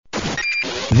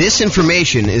This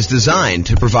information is designed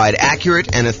to provide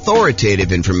accurate and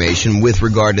authoritative information with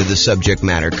regard to the subject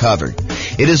matter covered.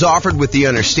 It is offered with the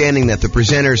understanding that the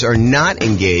presenters are not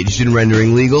engaged in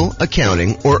rendering legal,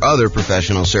 accounting, or other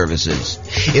professional services.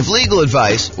 If legal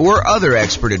advice or other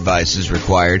expert advice is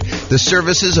required, the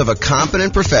services of a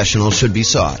competent professional should be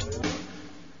sought.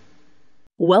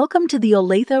 Welcome to the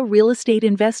Olathe Real Estate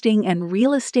Investing and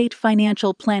Real Estate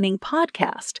Financial Planning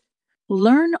podcast.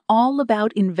 Learn all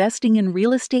about investing in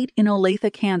real estate in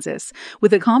Olathe, Kansas,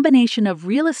 with a combination of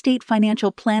real estate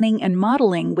financial planning and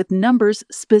modeling with numbers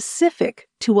specific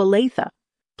to Olathe,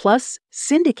 plus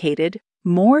syndicated,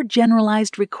 more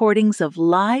generalized recordings of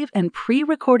live and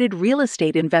pre-recorded real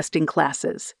estate investing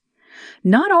classes.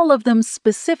 Not all of them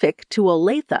specific to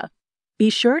Olathe. Be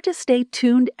sure to stay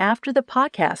tuned after the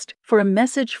podcast for a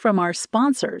message from our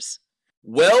sponsors.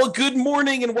 Well, good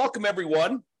morning and welcome,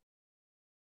 everyone.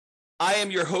 I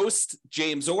am your host,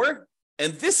 James Orr,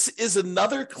 and this is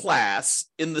another class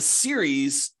in the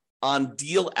series on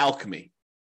Deal Alchemy.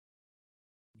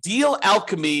 Deal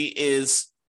Alchemy is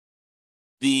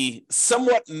the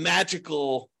somewhat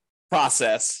magical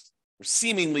process, or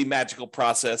seemingly magical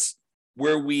process,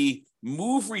 where we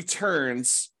move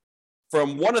returns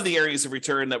from one of the areas of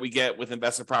return that we get with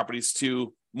investment properties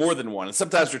to more than one. And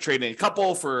sometimes we're trading a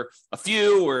couple for a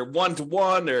few or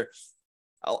one-to-one,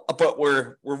 but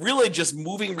we're really just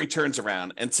moving returns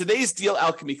around. And today's Deal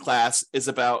Alchemy class is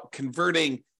about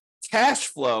converting cash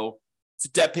flow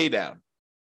to debt pay down.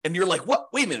 And you're like, what?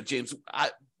 Wait a minute, James.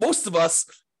 Most of us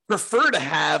prefer to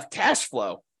have cash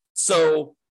flow.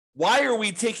 So why are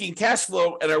we taking cash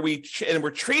flow and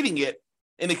we're trading it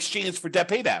in exchange for debt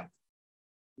pay down?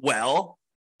 Well,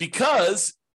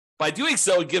 because by doing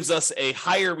so, it gives us a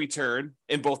higher return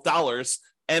in both dollars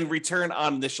and return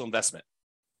on initial investment.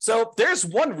 So there's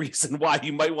one reason why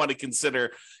you might want to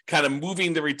consider kind of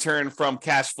moving the return from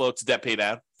cash flow to debt pay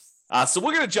down. So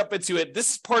we're going to jump into it.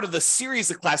 This is part of the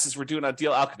series of classes we're doing on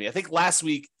Deal Alchemy. I think last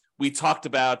week we talked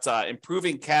about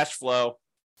improving cash flow.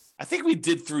 I think we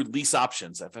did through lease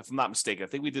options, if I'm not mistaken. I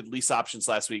think we did lease options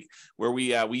last week where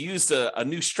we used a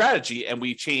new strategy and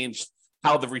we changed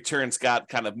how the returns got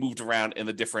kind of moved around in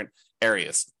the different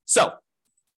areas. So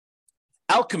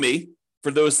alchemy, for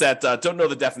those that don't know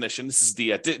the definition, this is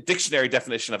the dictionary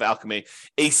definition of alchemy,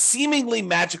 a seemingly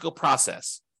magical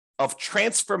process of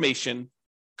transformation,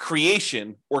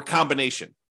 creation, or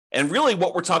combination. And really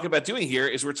what we're talking about doing here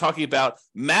is we're talking about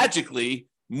magically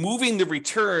moving the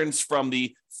returns from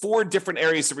the 4 different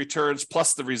areas of returns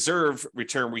plus the reserve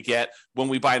return we get when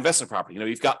we buy investment property.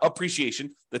 You've got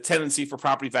appreciation, the tendency for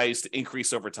property values to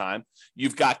increase over time.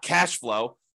 You've got cash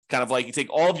flow, kind of like you take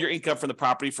all of your income from the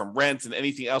property, from rent and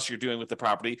anything else you're doing with the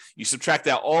property. You subtract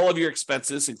out all of your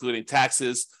expenses, including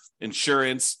taxes,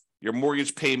 insurance, your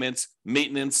mortgage payments,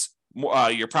 maintenance,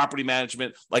 your property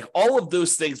management, like all of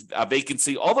those things,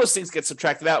 vacancy, all those things get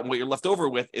subtracted out. And what you're left over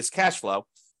with is cash flow.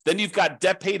 Then you've got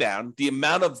debt pay down, the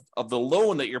amount of the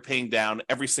loan that you're paying down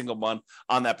every single month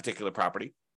on that particular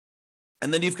property.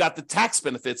 And then you've got the tax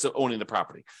benefits of owning the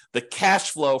property. The cash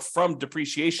flow from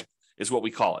depreciation is what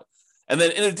we call it. And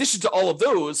then in addition to all of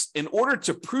those, in order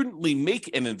to prudently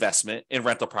make an investment in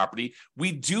rental property,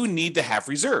 we do need to have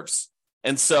reserves.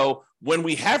 And so when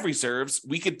we have reserves,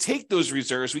 we could take those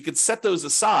reserves, we could set those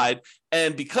aside.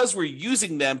 And because we're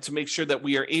using them to make sure that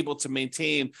we are able to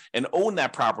maintain and own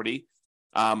that property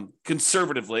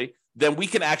conservatively, then we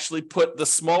can actually put the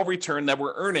small return that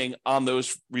we're earning on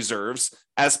those reserves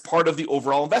as part of the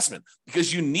overall investment.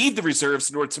 Because you need the reserves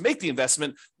in order to make the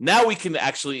investment, now we can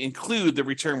actually include the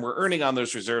return we're earning on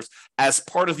those reserves as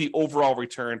part of the overall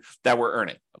return that we're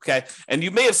earning, okay? And you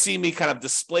may have seen me kind of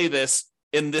display this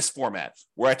in this format,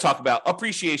 where I talk about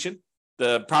appreciation,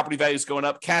 the property values going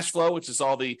up, cash flow, which is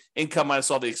all the income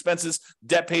minus all the expenses,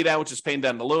 debt pay down, which is paying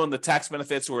down the loan, the tax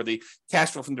benefits or the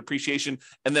cash flow from depreciation,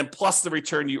 and then plus the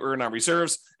return you earn on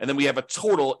reserves. And then we have a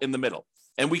total in the middle.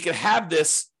 And we can have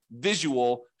this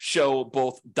visual show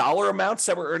both dollar amounts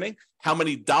that we're earning, how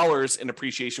many dollars in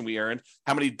appreciation we earned,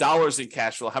 how many dollars in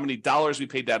cash flow, how many dollars we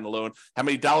paid down the loan, how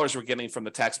many dollars we're getting from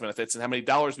the tax benefits, and how many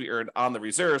dollars we earned on the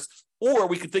reserves. Or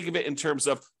we could think of it in terms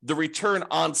of the return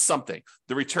on something,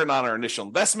 the return on our initial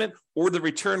investment, or the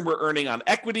return we're earning on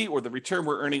equity, or the return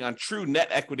we're earning on true net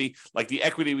equity, like the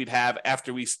equity we'd have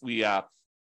after we sell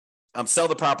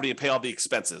the property and pay all the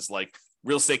expenses, like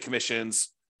real estate commissions,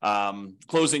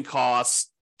 closing costs,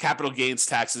 capital gains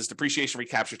taxes, depreciation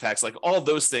recapture tax, like all of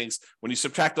those things. When you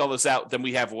subtract all those out, then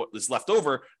we have what is left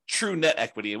over, true net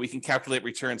equity, and we can calculate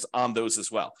returns on those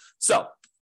as well. So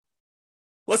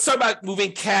let's talk about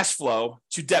moving cash flow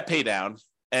to debt pay down.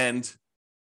 And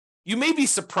you may be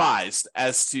surprised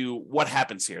as to what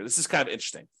happens here. This is kind of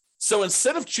interesting. So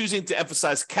instead of choosing to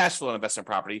emphasize cash flow on investment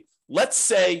property, let's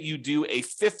say you do a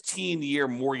 15-year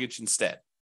mortgage instead.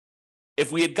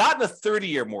 If we had gotten a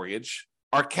 30-year mortgage,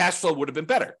 our cash flow would have been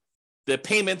better. The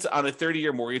payment on a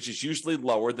 30-year mortgage is usually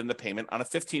lower than the payment on a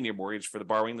 15-year mortgage for the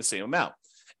borrowing the same amount.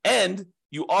 And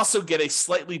you also get a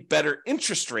slightly better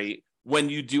interest rate when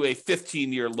you do a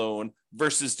 15-year loan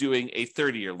versus doing a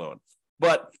 30-year loan.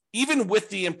 But even with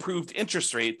the improved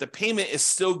interest rate, the payment is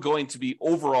still going to be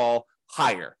overall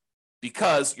higher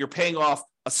because you're paying off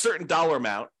a certain dollar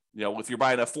amount. You know, if you're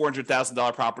buying a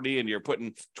 $400,000 property and you're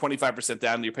putting 25%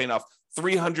 down, and you're paying off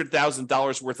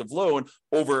 $300,000 worth of loan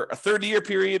over a 30-year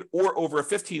period or over a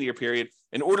 15-year period.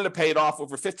 In order to pay it off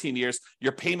over 15 years,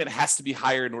 your payment has to be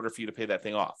higher in order for you to pay that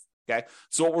thing off. Okay.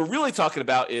 So what we're really talking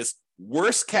about is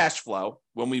worse cash flow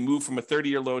when we move from a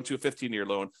 30-year loan to a 15-year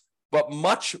loan, but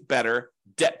much better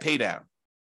debt pay down.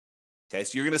 Okay,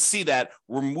 so you're going to see that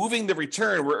we're moving the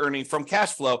return we're earning from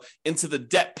cash flow into the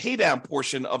debt pay down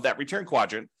portion of that return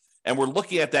quadrant, and we're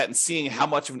looking at that and seeing how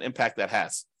much of an impact that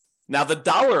has. Now, the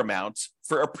dollar amount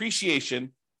for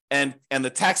appreciation and the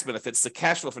tax benefits, the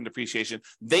cash flow from depreciation,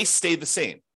 they stay the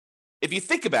same. If you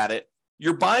think about it,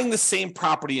 you're buying the same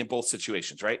property in both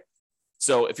situations, right?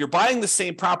 So if you're buying the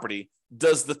same property,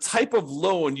 does the type of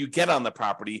loan you get on the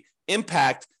property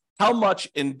impact how much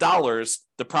in dollars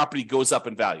the property goes up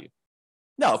in value?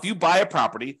 No, if you buy a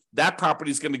property, that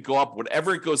property is going to go up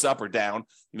whatever it goes up or down,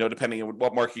 you know, depending on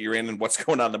what market you're in and what's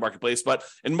going on in the marketplace. But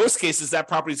in most cases, that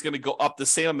property is going to go up the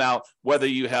same amount, whether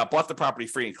you have bought the property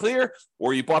free and clear,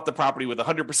 or you bought the property with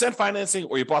 100% financing,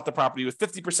 or you bought the property with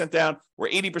 50% down or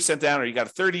 80% down, or you got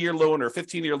a 30-year loan or a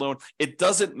 15-year loan. It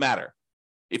doesn't matter.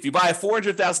 If you buy a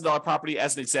 $400,000 property,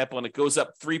 as an example, and it goes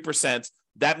up 3%,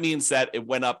 that means that it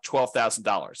went up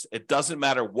 $12,000. It doesn't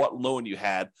matter what loan you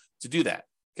had to do that,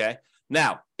 okay?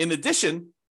 Now, in addition,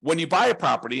 when you buy a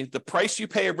property, the price you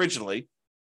pay originally,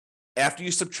 after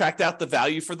you subtract out the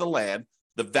value for the land,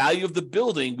 the value of the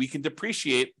building we can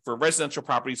depreciate for residential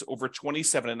properties over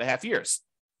 27 and a half years.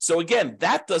 So again,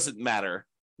 that doesn't matter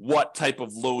what type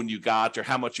of loan you got or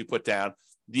how much you put down.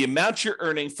 The amount you're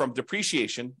earning from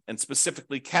depreciation, and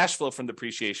specifically cash flow from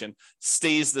depreciation,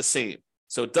 stays the same.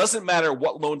 So it doesn't matter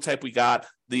what loan type we got,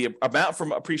 the amount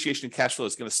from appreciation and cash flow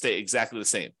is going to stay exactly the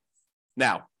same.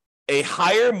 Now, a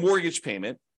higher mortgage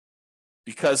payment,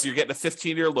 because you're getting a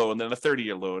 15-year loan than a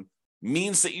 30-year loan,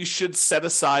 means that you should set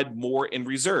aside more in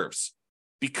reserves.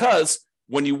 Because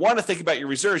when you want to think about your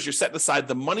reserves, you're setting aside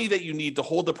the money that you need to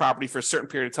hold the property for a certain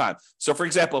period of time. So for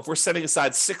example, if we're setting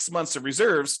aside 6 months of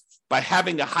reserves, by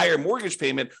having a higher mortgage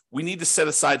payment, we need to set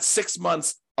aside 6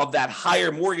 months of that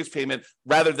higher mortgage payment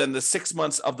rather than the 6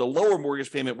 months of the lower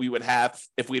mortgage payment we would have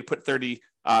if we had put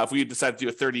if we had decided to do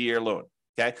a 30-year loan.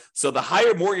 Okay, so the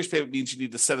higher mortgage payment means you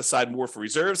need to set aside more for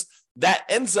reserves. That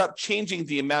ends up changing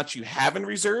the amount you have in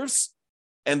reserves,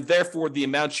 and therefore the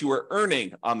amount you are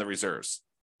earning on the reserves.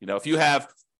 You know, if you have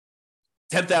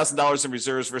 $10,000 in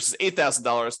reserves versus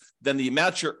 $8,000, then the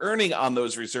amount you're earning on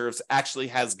those reserves actually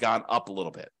has gone up a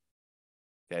little bit.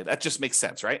 Okay, that just makes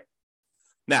sense, right?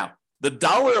 Now, the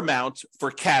dollar amount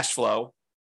for cash flow,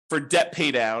 for debt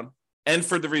pay down, and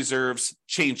for the reserves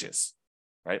changes,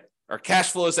 right? Our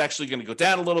cash flow is actually going to go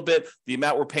down a little bit. The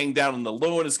amount we're paying down on the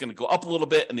loan is going to go up a little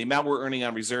bit, and the amount we're earning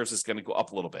on reserves is going to go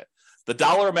up a little bit. The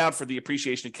dollar amount for the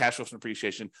appreciation and cash flow from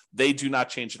appreciation, they do not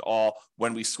change at all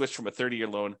when we switch from a 30-year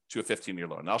loan to a 15-year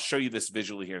loan. And I'll show you this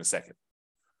visually here in a second.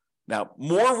 Now,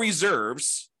 more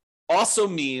reserves also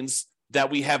means that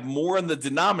we have more in the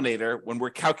denominator when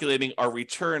we're calculating our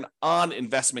return on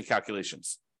investment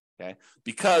calculations, okay?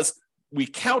 Because we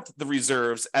count the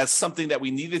reserves as something that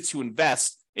we needed to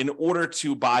invest in order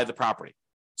to buy the property.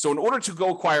 So in order to go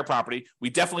acquire property, we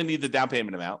definitely need the down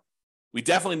payment amount. We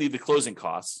definitely need the closing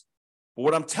costs. But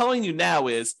what I'm telling you now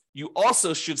is you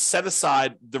also should set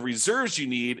aside the reserves you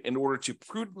need in order to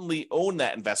prudently own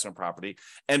that investment property.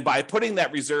 And by putting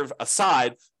that reserve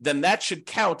aside, then that should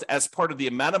count as part of the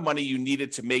amount of money you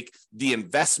needed to make the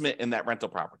investment in that rental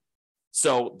property.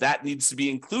 So that needs to be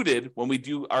included when we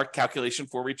do our calculation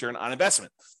for return on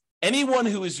investment. Anyone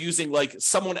who is using like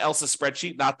someone else's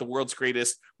spreadsheet, not the world's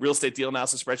greatest real estate deal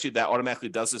analysis spreadsheet that automatically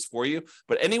does this for you,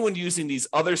 but anyone using these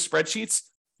other spreadsheets,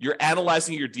 you're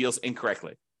analyzing your deals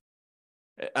incorrectly.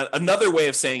 Another way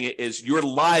of saying it is you're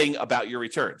lying about your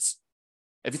returns.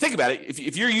 If you think about it,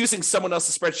 if you're using someone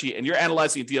else's spreadsheet and you're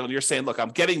analyzing a deal and you're saying, look, I'm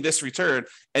getting this return,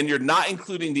 and you're not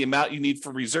including the amount you need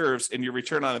for reserves in your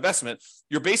return on investment,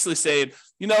 you're basically saying,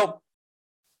 you know,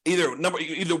 either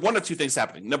one or two things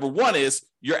happening. Number one is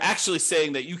you're actually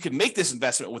saying that you can make this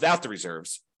investment without the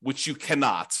reserves, which you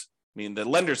cannot. I mean, the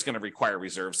lender's going to require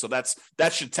reserves. So that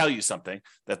should tell you something,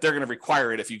 that they're going to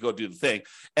require it if you go do the thing.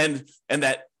 And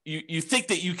that you think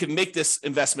that you can make this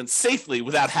investment safely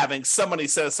without having some money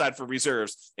set aside for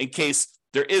reserves in case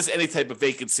there is any type of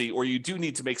vacancy, or you do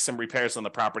need to make some repairs on the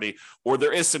property, or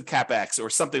there is some CapEx or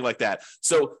something like that.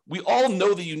 So we all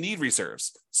know that you need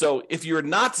reserves. So if you're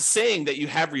not saying that you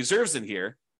have reserves in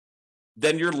here,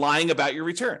 then you're lying about your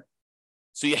return.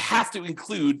 So you have to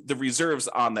include the reserves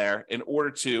on there in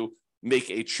order to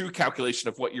make a true calculation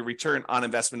of what your return on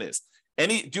investment is.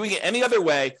 Doing it any other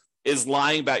way is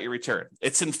lying about your return.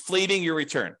 It's inflating your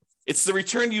return. It's the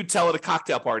return you tell at a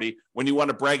cocktail party when you want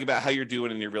to brag about how you're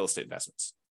doing in your real estate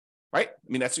investments, right? I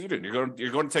mean, that's what you're doing.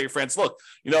 You're going to tell your friends, look,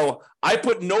 I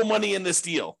put no money in this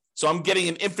deal, so I'm getting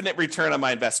an infinite return on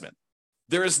my investment.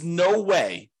 There is no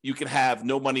way you can have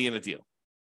no money in a deal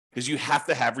because you have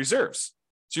to have reserves.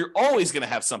 So you're always going to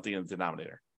have something in the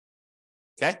denominator.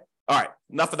 Okay? All right.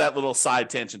 Enough of that little side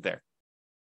tangent there.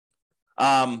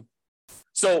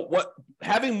 So what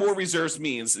having more reserves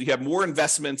means, you have more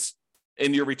investments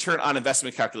in your return on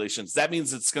investment calculations. That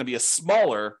means it's going to be a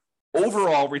smaller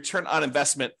overall return on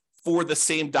investment for the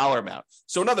same dollar amount.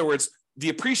 So in other words, the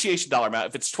appreciation dollar amount,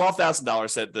 if it's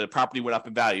 $12,000 that the property went up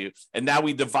in value, and now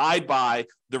we divide by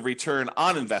the return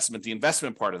on investment, the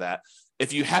investment part of that,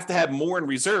 if you have to have more in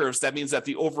reserves, that means that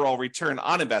the overall return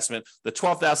on investment, the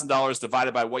 $12,000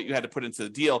 divided by what you had to put into the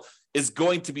deal, is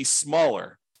going to be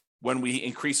smaller when we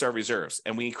increase our reserves.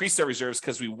 And we increased our reserves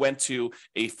because we went to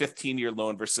a 15-year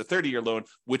loan versus a 30-year loan,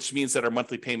 which means that our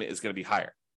monthly payment is going to be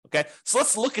higher. Okay, so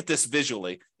let's look at this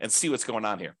visually and see what's going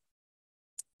on here.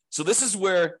 So this is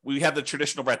where we have the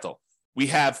traditional rental. We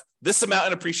have this amount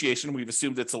in appreciation. We've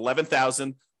assumed it's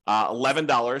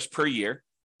 $11,011 per year.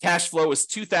 Cash flow is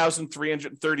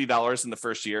 $2,330 in the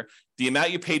first year. The amount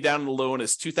you pay down in the loan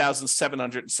is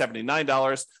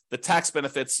 $2,779. The tax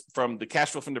benefits from the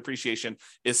cash flow from depreciation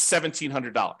is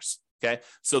 $1,700. Okay,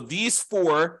 so these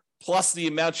four plus the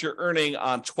amount you're earning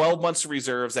on 12 months of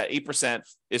reserves at 8%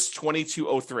 is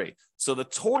 $2,203. So the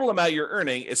total amount you're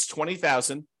earning is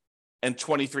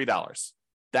 $20,023.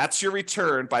 That's your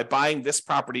return by buying this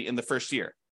property in the first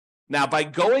year. Now, by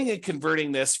going and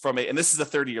converting this and this is a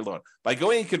 30-year loan, by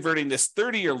going and converting this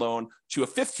 30-year loan to a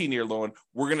 15-year loan,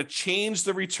 we're going to change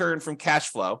the return from cash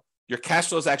flow. Your cash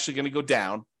flow is actually going to go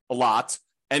down a lot,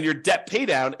 and your debt pay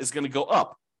down is going to go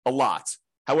up a lot.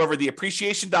 However, the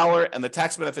appreciation dollar and the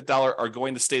tax benefit dollar are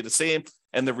going to stay the same,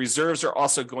 and the reserves are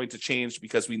also going to change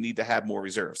because we need to have more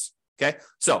reserves. Okay,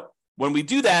 so when we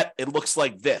do that, it looks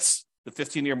like this, the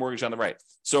 15-year mortgage on the right.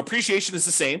 So appreciation is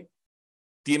the same.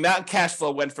 The amount in cash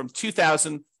flow went from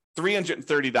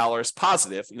 $2,330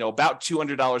 positive, about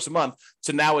 $200 a month,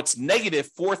 to now it's negative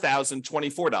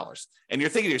 $4,024. And you're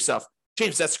thinking to yourself,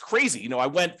 James, that's crazy. I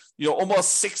went,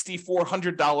 almost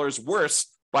 $6,400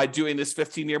 worse by doing this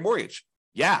 15-year mortgage.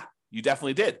 Yeah, you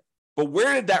definitely did. But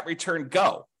where did that return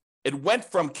go? It went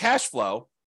from cash flow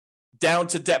down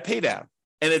to debt pay down.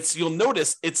 And you'll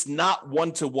notice it's not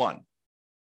one-to-one.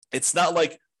 It's not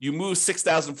like you move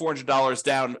 $6,400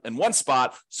 down in one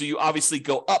spot, so you obviously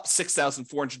go up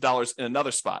 $6,400 in another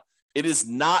spot. It is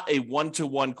not a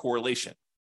one-to-one correlation.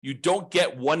 You don't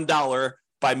get $1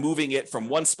 by moving it from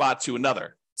one spot to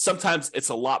another. Sometimes it's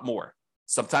a lot more.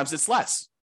 Sometimes it's less.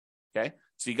 Okay,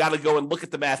 so you got to go and look at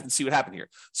the math and see what happened here.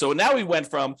 So now we went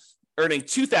from earning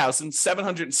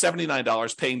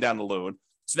 $2,779 paying down the loan,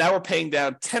 so now we're paying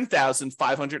down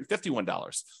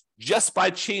 $10,551. Just by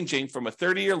changing from a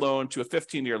 30-year loan to a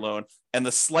 15-year loan and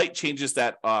the slight changes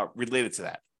that are related to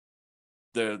that.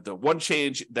 The one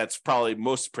change that's probably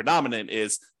most predominant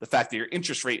is the fact that your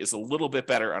interest rate is a little bit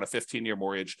better on a 15-year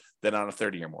mortgage than on a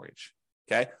 30-year mortgage.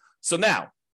 Okay, so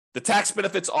now the tax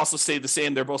benefits also stay the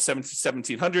same. They're both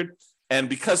 $1,700. And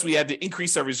because we had to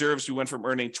increase our reserves, we went from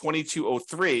earning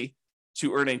 $2,203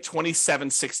 to earning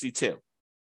 $2,762.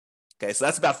 Okay, so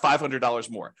that's about $500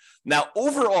 more. Now,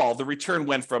 overall, the return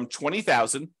went from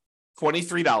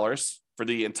 $20,023 for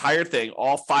the entire thing,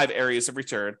 all 5 areas of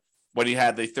return, when you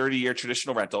had the 30-year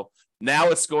traditional rental. Now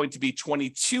it's going to be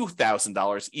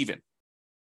 $22,000 even.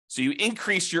 So you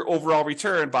increase your overall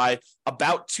return by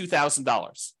about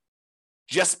 $2,000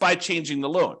 just by changing the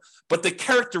loan. But the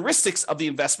characteristics of the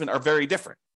investment are very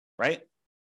different, right?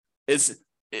 Is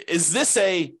this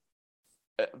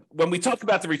when we talk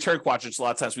about the return quadrants, a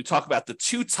lot of times we talk about the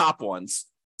 2 top ones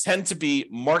tend to be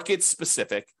market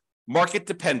specific, market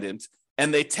dependent,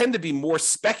 and they tend to be more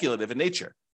speculative in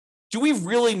nature. Do we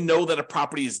really know that a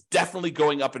property is definitely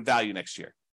going up in value next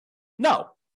year? No.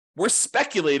 we're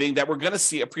speculating that we're going to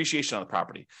see appreciation on the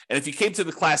property. And if you came to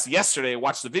the class yesterday,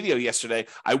 watched the video yesterday,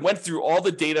 I went through all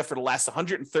the data for the last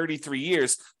 133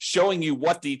 years, showing you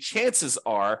what the chances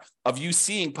are of you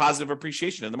seeing positive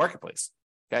appreciation in the marketplace.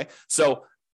 Okay, so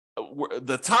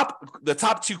the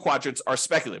top two quadrants are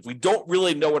speculative. We don't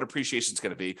really know what appreciation is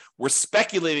going to be. We're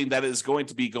speculating that it is going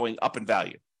to be going up in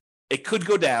value. It could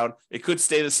go down. It could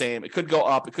stay the same. It could go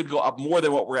up. It could go up more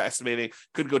than what we're estimating. It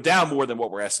could go down more than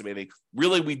what we're estimating.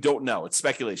 Really, we don't know. It's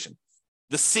speculation.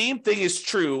 The same thing is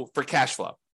true for cash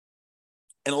flow.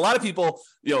 And a lot of people,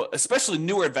 especially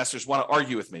newer investors, want to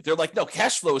argue with me. They're like, no,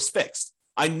 cash flow is fixed.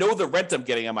 I know the rent I'm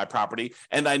getting on my property,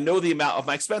 and I know the amount of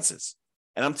my expenses.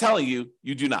 And I'm telling you,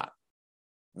 you do not.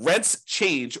 Rents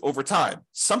change over time.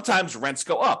 Sometimes rents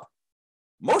go up.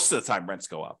 Most of the time, rents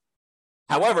go up.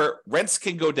 However, rents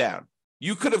can go down.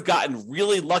 You could have gotten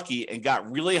really lucky and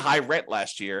got really high rent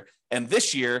last year. And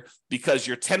this year, because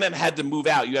your tenant had to move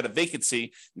out, you had a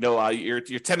vacancy,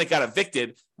 your tenant got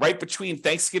evicted right between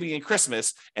Thanksgiving and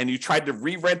Christmas, and you tried to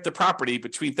re-rent the property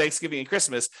between Thanksgiving and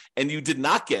Christmas, and you did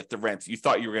not get the rent you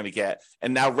thought you were going to get,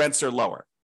 and now rents are lower.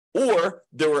 Or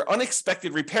there were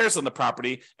unexpected repairs on the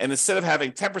property, and instead of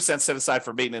having 10% set aside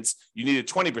for maintenance, you needed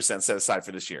 20% set aside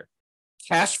for this year.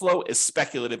 Cash flow is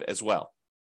speculative as well.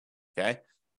 Okay,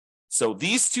 so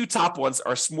these two top ones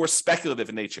are more speculative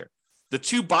in nature. The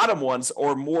two bottom ones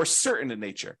are more certain in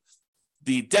nature.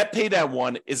 The debt paydown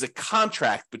one is a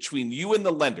contract between you and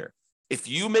the lender. If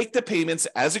you make the payments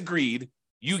as agreed,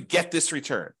 you get this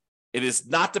return. It is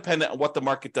not dependent on what the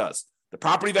market does. The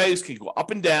property values can go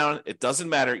up and down. It doesn't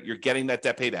matter. You're getting that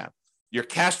debt paydown. Your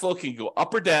cash flow can go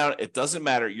up or down. It doesn't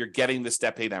matter. You're getting this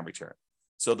debt paydown return.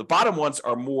 So the bottom ones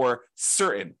are more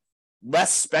certain,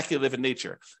 less speculative in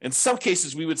nature. In some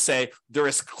cases, we would say they're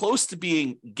as close to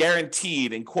being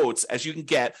guaranteed, in quotes, as you can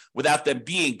get without them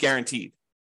being guaranteed.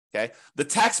 Okay. The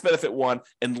tax benefit one,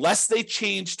 unless they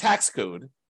change tax code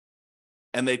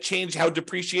and they change how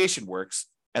depreciation works,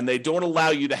 and they don't allow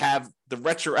you to have the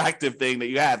retroactive thing that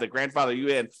you had, the grandfather you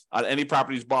in on any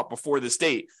properties bought before this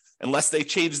date, unless they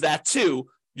change that too,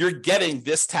 you're getting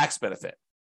this tax benefit.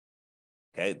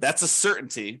 Okay. That's a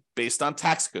certainty based on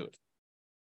tax code.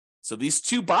 So these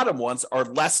two bottom ones are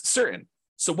less certain.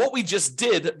 So what we just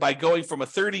did by going from a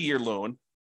 30-year loan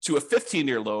to a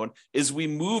 15-year loan is we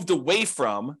moved away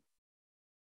from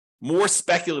more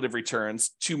speculative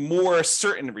returns to more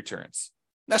certain returns.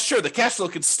 Now, sure, the cash flow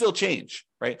can still change,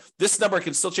 right? This number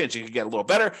can still change. It can get a little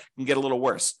better, it can get a little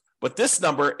worse. But this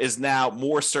number is now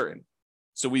more certain.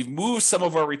 So we've moved some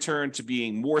of our return to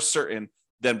being more certain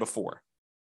than before.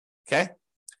 Okay?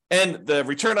 And the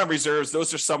return on reserves,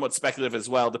 those are somewhat speculative as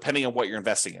well, depending on what you're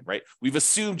investing in, right? We've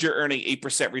assumed you're earning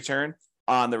 8% return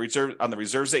on the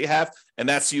reserves that you have, and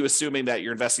that's you assuming that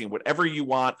you're investing in whatever you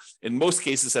want. In most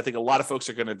cases, I think a lot of folks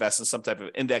are going to invest in some type of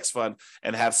index fund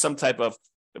and have some type of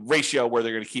ratio where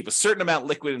they're going to keep a certain amount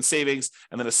liquid in savings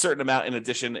and then a certain amount in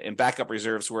addition in backup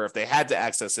reserves, where if they had to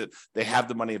access it, they have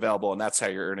the money available, and that's how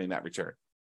you're earning that return.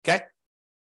 Okay?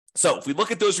 So if we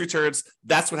look at those returns,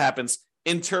 that's what happens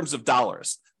in terms of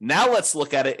dollars. Now let's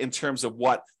look at it in terms of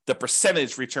what the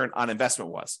percentage return on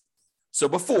investment was. So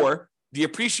before, the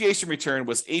appreciation return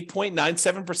was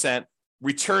 8.97%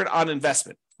 return on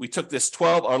investment. We took this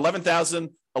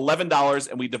 $11,011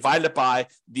 and we divided it by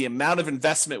the amount of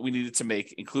investment we needed to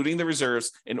make, including the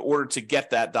reserves, in order to get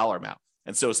that dollar amount.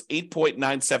 And so it's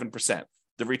 8.97%.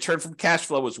 The return from cash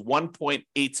flow was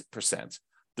 1.8%.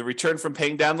 The return from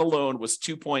paying down the loan was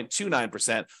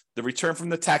 2.29%. The return from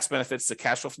the tax benefits, the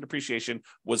cash flow from depreciation,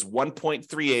 was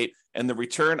 1.38%, and the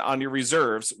return on your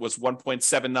reserves was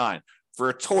 1.79%, for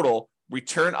a total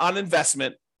return on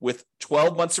investment with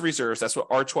 12 months of reserves, that's what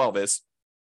R12 is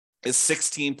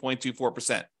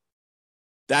 16.24%.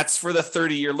 That's for the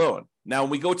 30-year loan. Now,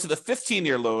 when we go to the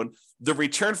 15-year loan, the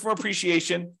return from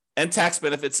appreciation and tax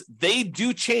benefits, they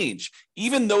do change,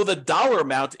 even though the dollar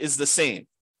amount is the same.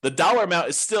 The dollar amount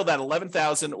is still that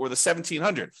 $11,000 or the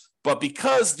 $1,700, but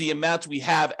because the amount we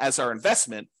have as our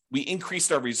investment, we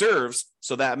increased our reserves,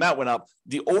 so that amount went up.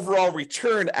 The overall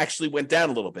return actually went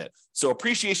down a little bit. So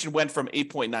appreciation went from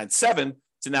 8.97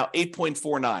 to now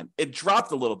 8.49. It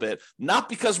dropped a little bit, not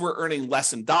because we're earning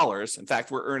less in dollars. In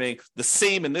fact, we're earning the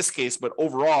same in this case, but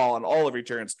overall on all of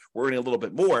returns, we're earning a little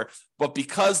bit more, but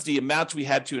because the amount we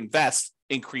had to invest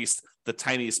increased the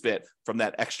tiniest bit from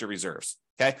that extra reserves.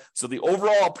 Okay, so the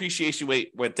overall appreciation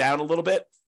rate went down a little bit.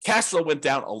 Cash flow went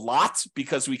down a lot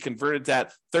because we converted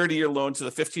that 30-year loan to the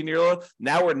 15-year loan.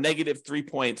 Now we're negative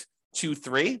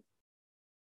 3.23.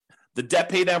 The debt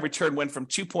paydown return went from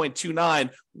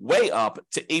 2.29 way up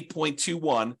to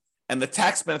 8.21, and the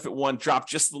tax benefit one dropped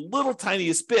just the little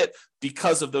tiniest bit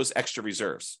because of those extra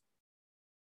reserves.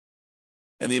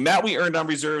 And the amount we earned on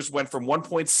reserves went from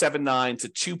 1.79 to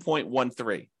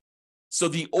 2.13. So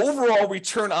the overall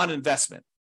return on investment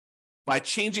by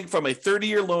changing from a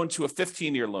 30-year loan to a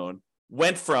 15-year loan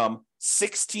went from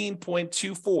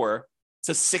 16.24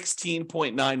 to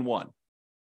 16.91.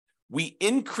 We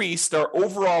increased our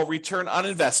overall return on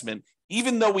investment,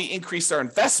 even though we increased our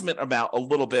investment amount a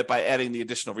little bit by adding the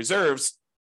additional reserves,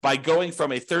 by going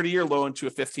from a 30-year loan to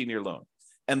a 15-year loan.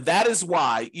 And that is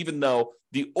why, even though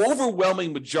the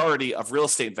overwhelming majority of real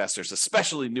estate investors,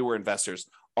 especially newer investors,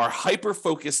 are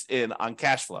hyper-focused in on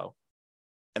cash flow,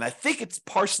 and I think it's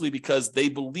partially because they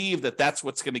believe that that's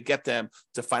what's going to get them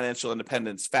to financial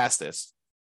independence fastest,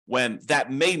 when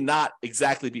that may not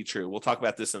exactly be true. We'll talk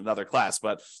about this in another class,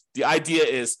 but the idea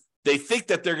is they think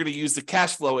that they're going to use the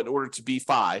cash flow in order to be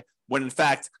FI, when in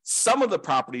fact, some of the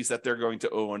properties that they're going to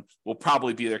own will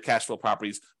probably be their cash flow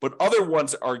properties, but other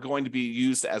ones are going to be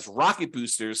used as rocket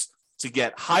boosters to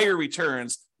get higher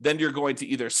returns. Then you're going to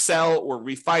either sell or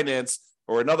refinance,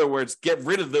 or in other words, get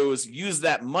rid of those, use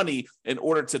that money in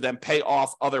order to then pay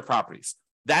off other properties.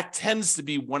 That tends to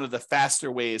be one of the faster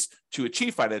ways to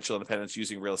achieve financial independence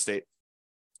using real estate.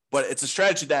 But it's a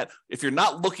strategy that if you're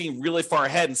not looking really far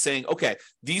ahead and saying, okay,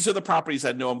 these are the properties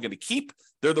I know I'm going to keep,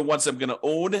 they're the ones I'm going to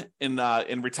own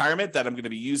in retirement that I'm going to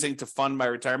be using to fund my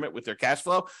retirement with their cash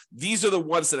flow. These are the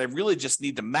ones that I really just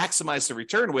need to maximize the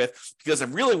return with, because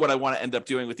really what I want to end up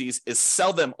doing with these is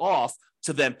sell them off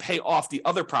to then pay off the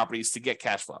other properties to get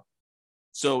cash flow.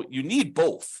 So you need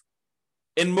both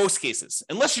in most cases,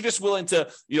 unless you're just willing to,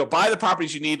 buy the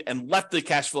properties you need and let the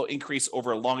cash flow increase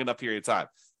over a long enough period of time.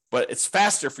 But it's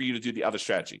faster for you to do the other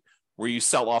strategy, where you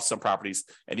sell off some properties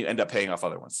and you end up paying off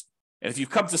other ones. And if you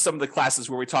come to some of the classes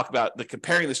where we talk about the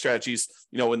comparing the strategies,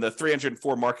 in the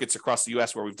 304 markets across the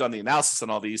US where we've done the analysis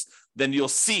on all these, then you'll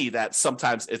see that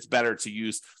sometimes it's better to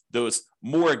use those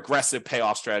more aggressive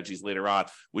payoff strategies later on,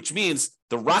 which means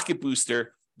the rocket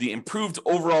booster, the improved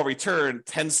overall return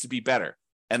tends to be better.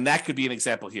 And that could be an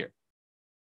example here.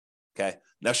 Okay.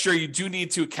 Now, sure, you do need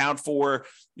to account for,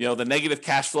 the negative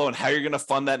cash flow and how you're going to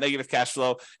fund that negative cash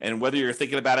flow, and whether you're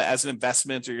thinking about it as an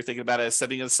investment or you're thinking about it as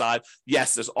setting it aside.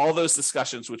 Yes, there's all those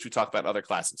discussions, which we talk about in other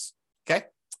classes. Okay.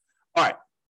 All right.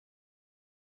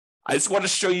 I just want to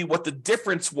show you what the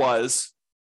difference was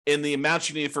in the amount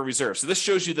you needed for reserve. So this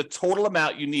shows you the total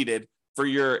amount you needed for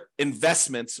your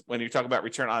investments when you're talking about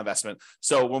return on investment.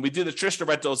 So when we do the traditional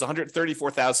rental, it's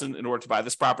 $134,000 in order to buy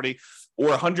this property, or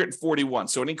 $141,000.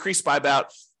 So it increased by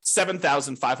about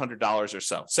 $7,500 or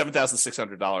so.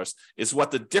 $7,600 is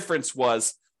what the difference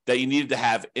was that you needed to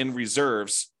have in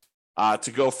reserves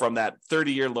to go from that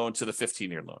 30-year loan to the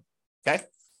 15-year loan. Okay.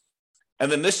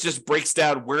 And then this just breaks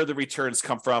down where the returns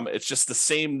come from. It's just the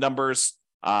same numbers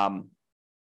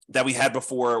that we had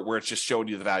before, where it's just showing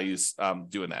you the values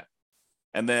doing that.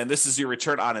 And then this is your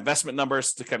return on investment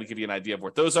numbers to kind of give you an idea of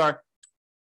what those are.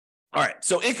 All right.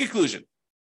 So in conclusion,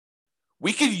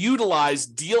 we could utilize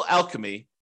deal alchemy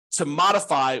to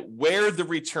modify where the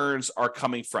returns are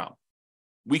coming from.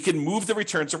 We can move the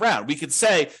returns around. We could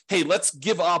say, hey, let's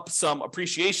give up some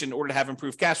appreciation in order to have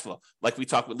improved cash flow, like we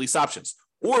talked with lease options.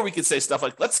 Or we could say stuff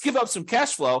like, let's give up some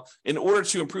cash flow in order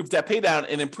to improve debt pay down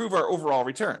and improve our overall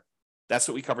return. That's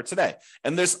what we covered today.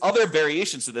 And there's other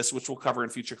variations to this, which we'll cover in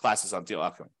future classes on deal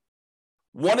alchemy.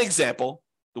 One example,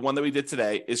 the one that we did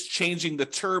today, is changing the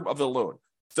term of the loan,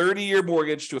 30-year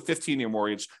mortgage to a 15-year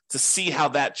mortgage, to see how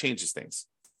that changes things.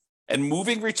 And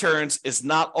moving returns is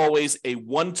not always a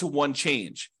one-to-one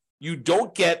change. You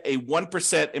don't get a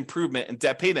 1% improvement in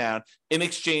debt pay down in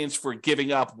exchange for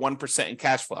giving up 1% in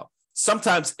cash flow.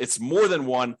 Sometimes it's more than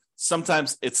one,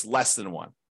 sometimes it's less than one.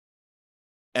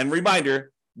 And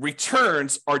reminder,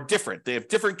 returns are different. They have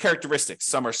different characteristics.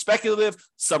 Some are speculative,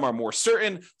 some are more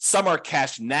certain, some are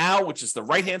cash now, which is the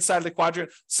right-hand side of the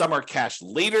quadrant, some are cash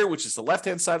later, which is the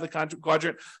left-hand side of the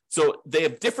quadrant. So they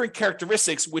have different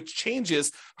characteristics, which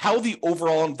changes how the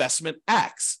overall investment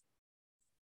acts.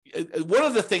 One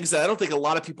of the things that I don't think a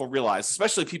lot of people realize,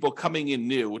 especially people coming in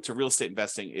new to real estate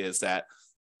investing, is that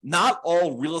not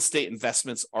all real estate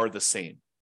investments are the same,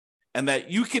 and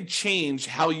that you can change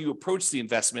how you approach the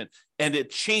investment, and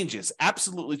it changes,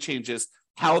 absolutely changes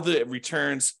how the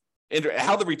returns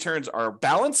are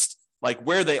balanced, like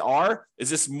where they are. Is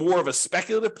this more of a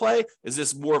speculative play? Is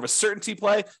this more of a certainty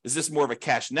play? Is this more of a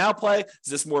cash now play?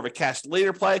 Is this more of a cash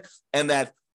later play? And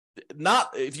that not,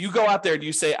 if you go out there and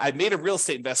you say, I made a real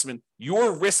estate investment,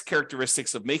 your risk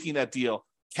characteristics of making that deal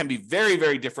can be very,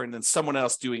 very different than someone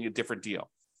else doing a different deal,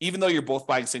 even though you're both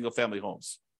buying single family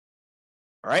homes.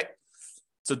 All right.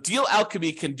 So deal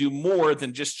alchemy can do more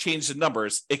than just change the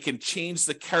numbers. It can change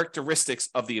the characteristics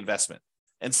of the investment.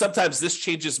 And sometimes this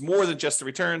changes more than just the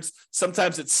returns.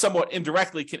 Sometimes it somewhat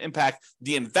indirectly can impact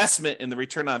the investment in the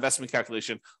return on investment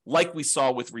calculation, like we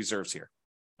saw with reserves here.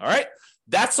 All right,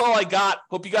 that's all I got.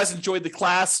 Hope you guys enjoyed the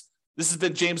class. This has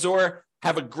been James Orr.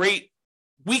 Have a great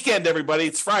weekend, everybody.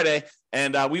 It's Friday,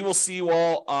 and we will see you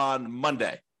all on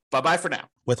Monday. Bye-bye for now.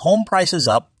 With home prices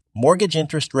up, mortgage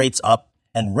interest rates up,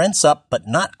 and rents up but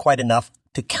not quite enough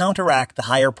to counteract the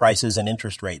higher prices and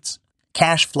interest rates,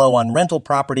 cash flow on rental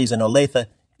properties in Olathe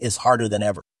is harder than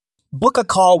ever. Book a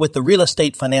call with the Real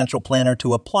Estate Financial Planner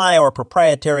to apply our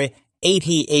proprietary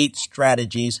 88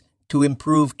 strategies to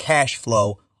improve cash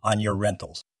flow on your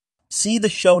rentals. See the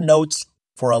show notes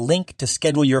for a link to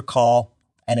schedule your call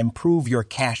and improve your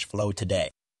cash flow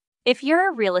today. If you're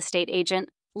a real estate agent,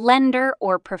 lender,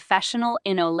 or professional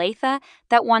in Olathe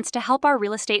that wants to help our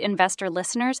real estate investor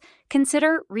listeners,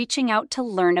 consider reaching out to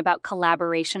learn about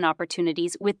collaboration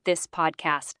opportunities with this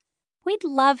podcast. We'd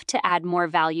love to add more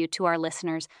value to our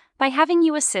listeners by having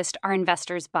you assist our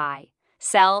investors buy,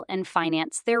 sell, and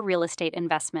finance their real estate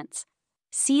investments.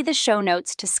 See the show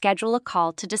notes to schedule a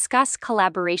call to discuss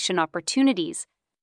collaboration opportunities.